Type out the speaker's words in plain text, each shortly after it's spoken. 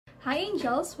Hi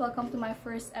angels! Welcome to my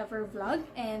first ever vlog,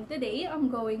 and today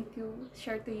I'm going to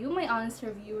share to you my honest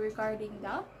review regarding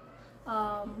the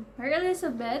Mary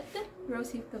Elizabeth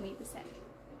Rosehip Tomato Set.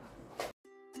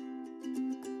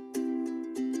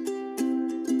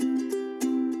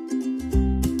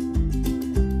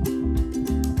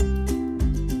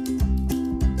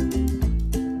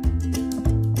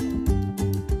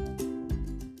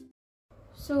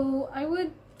 So, I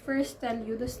would first tell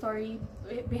you the story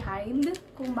behind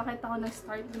kung bakit ako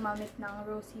nag-start gumamit ng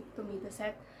Rosehip Tomato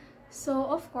Set. So,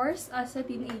 of course, as a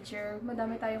teenager,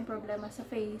 madami tayong problema sa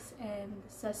face and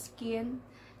sa skin.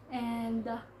 And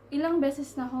ilang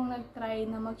beses na akong nag-try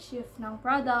na mag-shift ng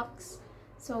products.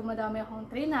 So, madami akong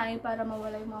trinay para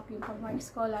mawala yung mga pimple marks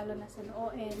ko, lalo na sa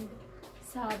noo and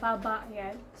sa baba.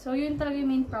 Yan. So, yun talaga yung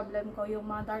main problem ko, yung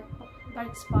mga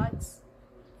dark spots.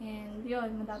 And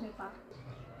yun, madami pa.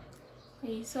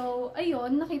 Okay, so,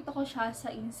 ayun, nakita ko siya sa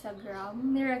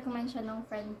Instagram. Nirecommend siya ng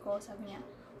friend ko. Sabi niya,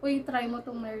 uy, try mo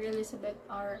tong Mary Elizabeth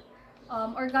R.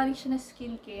 Organic siya na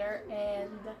skincare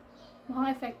and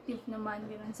mukhang effective naman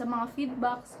ganun, sa mga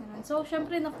feedbacks. Ganun. So,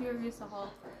 syempre, na-curious ako.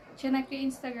 Chinek yung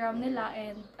Instagram nila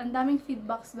and ang daming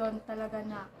feedbacks doon talaga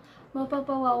na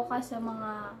mapapawaw ka sa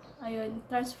mga, ayun,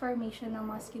 transformation ng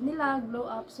mga skin nila, glow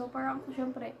up. So, parang ako,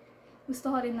 syempre, gusto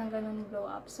ko rin ng ganun glow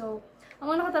up. So,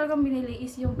 ang una ko talagang binili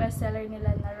is yung bestseller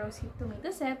nila na Rosehip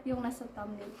Tomato Set, yung nasa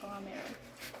thumbnail ko nga meron.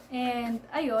 And,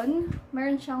 ayun,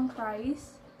 meron siyang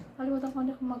price. Kalimutan ko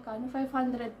na kung magkano.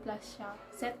 500 plus siya.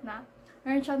 Set na.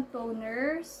 Meron siyang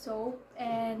toner, soap,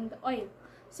 and oil.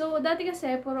 So, dati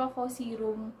kasi, puro ako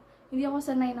serum. Hindi ako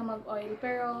sanay na mag-oil.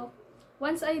 Pero,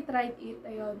 once I tried it,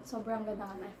 ayun, sobrang ganda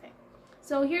nga na effect.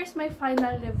 So, here's my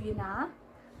final review na.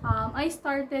 I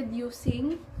started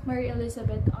using Mary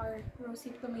Elizabeth R.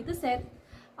 Rosehip Tomato Set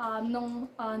noong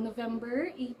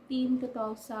November 18,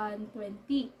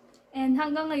 2020. And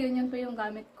hanggang ngayon, yun pa yung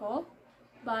gamit ko.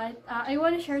 But I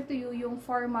want to share to you yung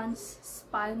 4 months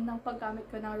span ng paggamit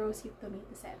ko ng Rosehip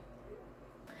Tomato Set.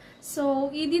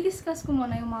 So, i-discuss ko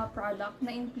muna yung mga product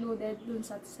na included dun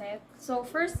sa set. So,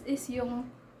 first is yung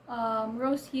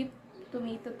Rosehip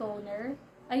Tomato Toner.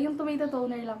 Ay, yung tomato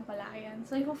toner lang pala. Ayan.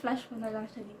 So, i-flash ko na lang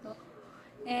siya dito.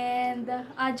 And,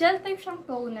 gel type siyang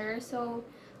toner. So,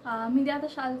 hindi ata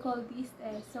siya alcohol-based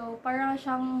eh. So, parang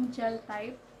siyang gel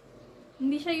type.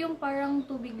 Hindi siya yung parang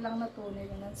tubig lang na toner.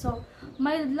 Ganun. So,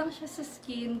 mild lang siya sa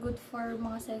skin. Good for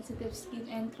mga sensitive skin.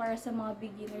 And para sa mga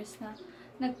beginners na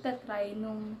nagtatry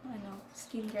nung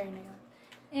skincare na yun.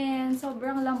 And,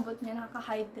 sobrang lambot niya.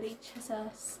 Nakaka-hydrate siya sa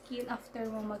skin after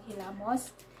mo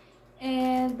maghilamos.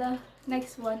 And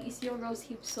next one is yung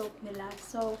Rosehip soap nila.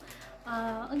 So,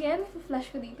 again, flash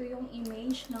ko dito yung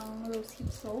image ng Rosehip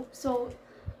soap. So,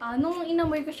 nung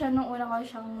inamoy ko siya, nung una ko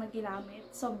siyang naginamit,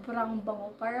 sobrang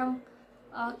bango. Parang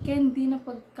candy na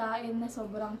pagkain na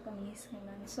sobrang tamis.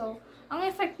 Ganun. So, ang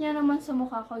effect niya naman sa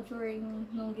mukha ko during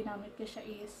nung ginamit ko siya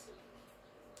is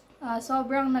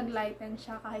sobrang naglighten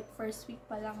siya kahit first week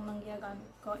pa lang nang ginagamit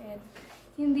ko. And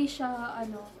hindi siya,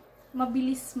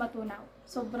 mabilis matunaw.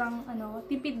 Sobrang,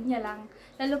 tipid niya lang.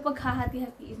 Lalo pag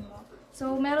hahati-hatiin mo.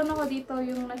 So, meron ako dito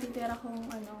yung natitira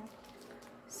kong,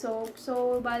 soap.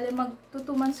 So, bale, mag-2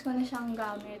 months ko na siyang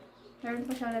gamit. Meron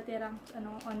pa siya natirang,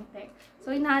 onte.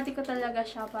 So, inahati ko talaga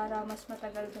siya para mas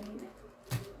matagal gamitin.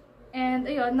 And,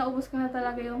 ayun, naubos ko na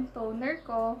talaga yung toner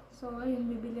ko. So,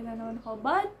 ayun, bibili na naman ako.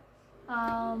 But,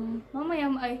 mamaya,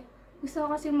 gusto ko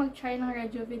kasi mag-try ng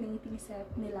rejuvenating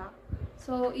set nila.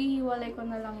 So, ihiwalay ko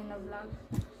na lang yung na-vlog.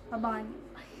 Abangan nyo.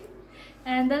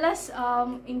 And the last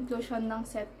inclusion ng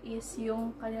set is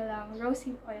yung kanilang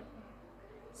rosehip oil.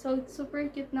 So, super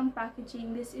cute ng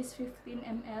packaging. This is 15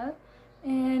 ml.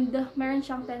 And meron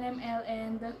siyang 10 ml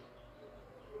and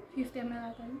 50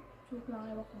 ml natin. Joke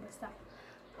lang, ewan ko basta.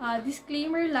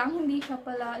 Disclaimer lang, hindi siya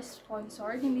pala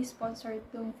sponsored. Hindi sponsored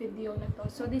itong video na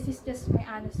to. So, this is just my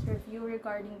honest review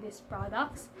regarding these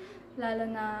products. Lalo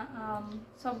na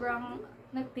sobrang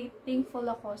nag-thankful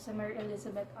ako sa Mary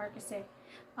Elizabeth R kasi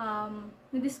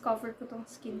na-discover ko tong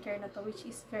skincare na to, which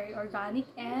is very organic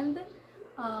and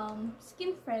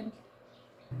skin-friendly.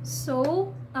 So,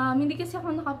 hindi kasi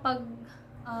ako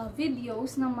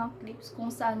nakapag-videos ng mga clips kung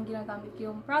saan ginagamit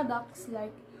yung products.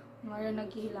 Like, ngayon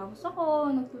naghihilamos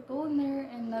ako,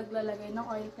 nagtutoner, and naglalagay ng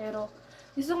oil. Pero,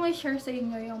 gusto ko i-share sa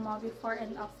inyo yung mga before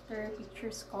and after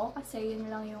pictures ko. Kasi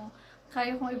yun lang yung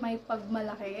kaya kong may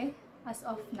pagmalaki as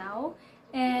of now.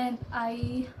 And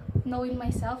I know in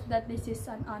myself that this is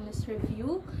an honest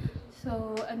review.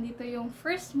 So, andito yung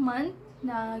first month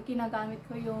na ginagamit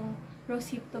ko yung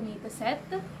Rosehip Tomato Set.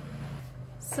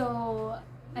 So,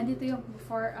 andito yung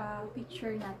before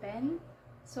picture natin.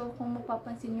 So, kung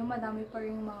mapapansin nyo, madami pa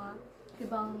rin mga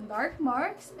ibang dark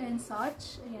marks and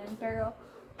such. Ayan, pero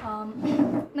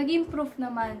nag-improve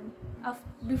naman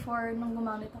before nung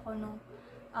gumamit ako nung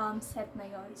set na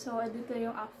yon. So, dito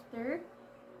yung after.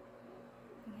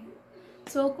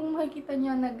 So, kung makikita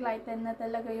nyo, nag-lighten na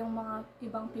talaga yung mga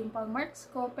ibang pimple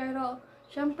marks ko, pero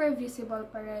syempre visible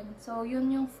pa rin. So, yun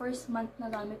yung first month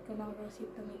na gamit ko ng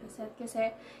Rosehip Tomato Set.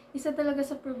 Kasi, isa talaga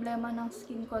sa problema ng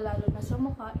skin ko, lalo na sa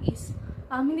mukha, is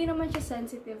hindi naman siya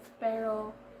sensitive,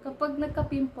 pero kapag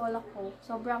nagka-pimple ako,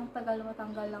 sobrang tagal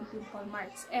matanggal ng pimple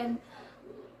marks. And,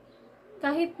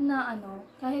 kahit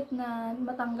na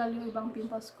matanggal yung ibang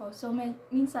pimples ko, so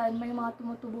minsan may mga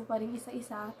tumutubo pa rin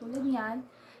isa-isa, tulad niyan.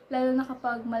 Lalo na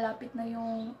kapag malapit na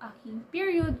yung aking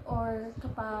period or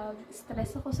kapag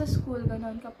stress ako sa school,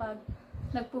 ganun, kapag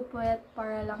nagpupuyat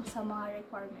para lang sa mga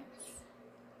requirements.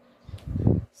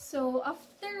 So,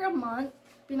 after a month,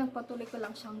 pinagpatuloy ko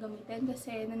lang siyang gamitin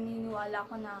kasi naniniwala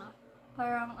ko na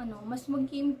parang mas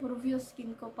mag-improve yung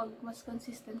skin ko pag mas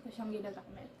consistent ko siyang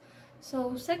ginagamit.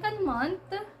 So, second month,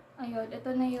 ayun,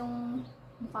 ito na yung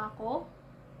mukha ko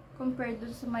compared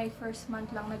dun sa my first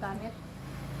month lang na gamit.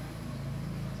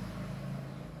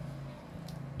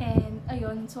 And,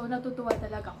 ayun, so natutuwa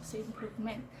talaga ako sa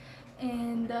improvement.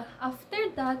 And,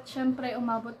 after that, syempre,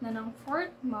 umabot na ng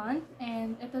 4th month.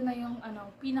 And, ito na yung,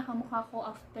 pinakamukha ko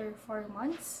after 4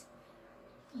 months.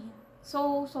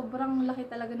 So, sobrang laki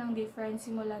talaga ng difference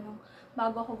simula nung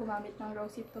bago ako gumamit ng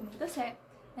Rosehip Tomato Set.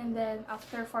 And then,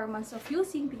 after 4 months of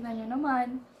using, tignan nyo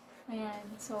naman.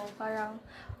 Ayan, so, parang,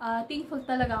 thankful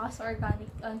talaga ako sa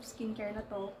organic skincare na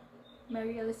to.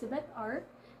 Mary Elizabeth R.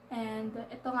 And,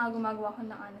 ito nga gumagawa ko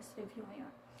ng honest review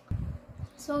ngayon.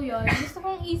 So, yun. Gusto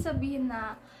kong isabihin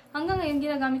na hanggang ngayon,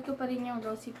 ginagamit ko pa rin yung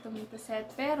Rosehip Tomato Set.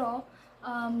 Pero,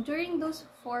 during those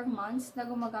 4 months na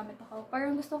gumagamit ako,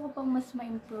 parang gusto ko pang mas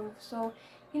ma-improve. So,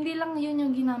 hindi lang yun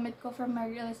yung ginamit ko from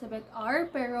Mary Elizabeth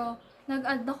R. Pero,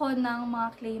 nag-add ako ng mga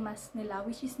clay mask nila,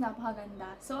 which is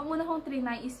napakaganda. So, ang una kong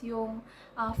trinay is yung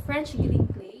French green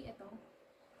clay. Ito.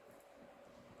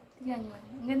 Tignan nyo.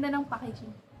 Ang ganda ng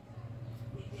packaging.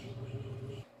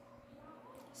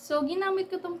 So, ginamit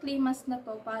ko tong clay mask na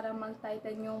to para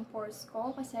mag-tighten yung pores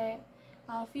ko kasi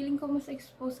feeling ko mas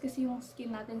exposed kasi yung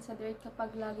skin natin sa dirt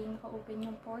kapag laging naka-open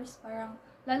yung pores. Parang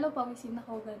lalo pawisin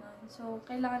ako ganun. So,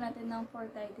 kailangan natin ng pore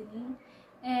tightening.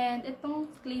 And itong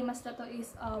clay mask na to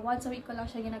is once a week ko lang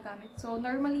siya ginagamit. So,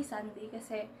 normally Sunday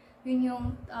kasi yun yung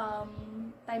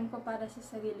time ko para sa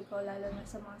sarili ko, lalo na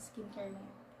sa mga skincare na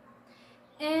yun.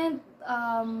 And,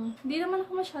 di naman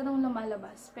ako masyadong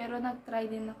lumalabas, pero nag-try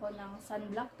din ako ng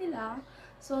sunblock nila.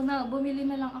 So, bumili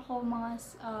na lang ako mga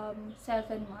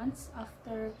 7 months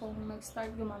after kung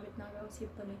nag-start gumamit ng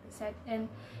Rosehip Tomato Set. And,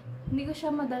 hindi ko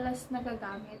siya madalas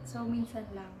nagagamit, so minsan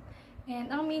lang. And,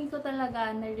 ang main ko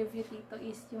talaga na review dito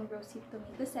is yung Rosehip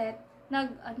Tomato Set.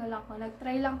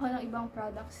 Nag-try lang ko ng ibang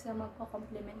products na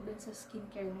magpo-complement dun sa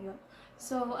skincare na yun.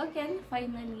 So, again,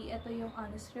 finally, ito yung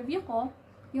honest review ko.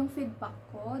 Yung feedback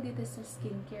ko dito sa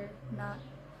skincare na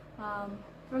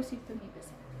Rosehip Tomato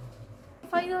Set.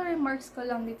 Final remarks ko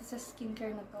lang dito sa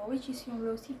skincare na to, which is yung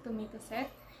Rosehip Tomato Set,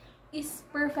 is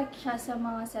perfect siya sa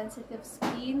mga sensitive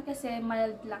skin kasi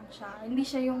mild lang siya. Hindi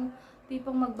siya yung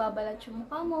tipong magbabalat yung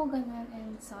mukha mo, ganun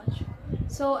and such.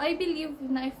 So, I believe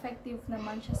na effective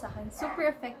naman siya sa akin. Super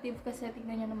effective kasi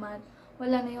tingnan nyo naman,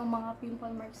 wala na yung mga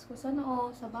pimple marks ko sa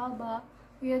noo, sa baba.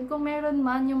 Yun, kung meron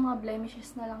man, yung mga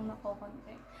blemishes na lang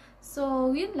nakokonti.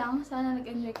 So, yun lang. Sana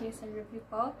nag-enjoy kayo sa review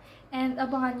ko. And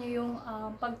abangan nyo yung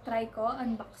pag-try ko,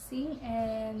 unboxing,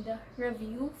 and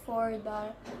review for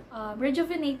the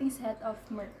rejuvenating set of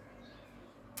Merc.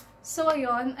 So,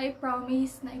 ayun, I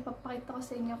promise na ipapakita ko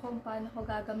sa inyo kung paano ko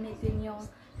gagamitin yung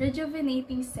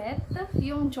rejuvenating set.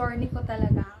 Yung journey ko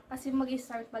talaga. Kasi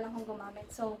mag-start pa lang akong gumamit.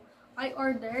 So, I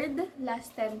ordered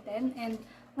last 10/10 and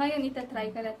ngayon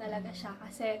itatry ko na talaga siya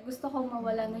kasi gusto ko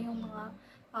mawala na yung mga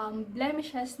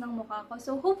blemishes ng mukha ko.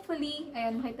 So, hopefully,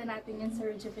 ayan, makita natin yan sa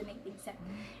rejuvenating set.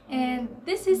 And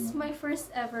this is my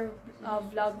first ever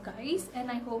vlog, guys.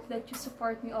 And I hope that you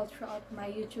support me all throughout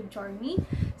my YouTube journey.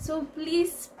 So,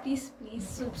 please, please, please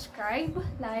subscribe,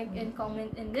 like, and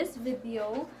comment in this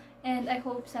video. And I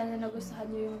hope sana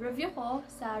nagustuhan nyo yung review ko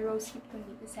sa Rosehip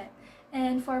Tomato Set.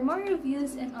 And for more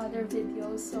reviews and other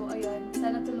videos, so ayun,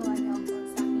 sana tulungan nyo ako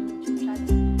sa aking YouTube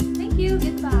channel. Thank you!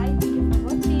 Goodbye!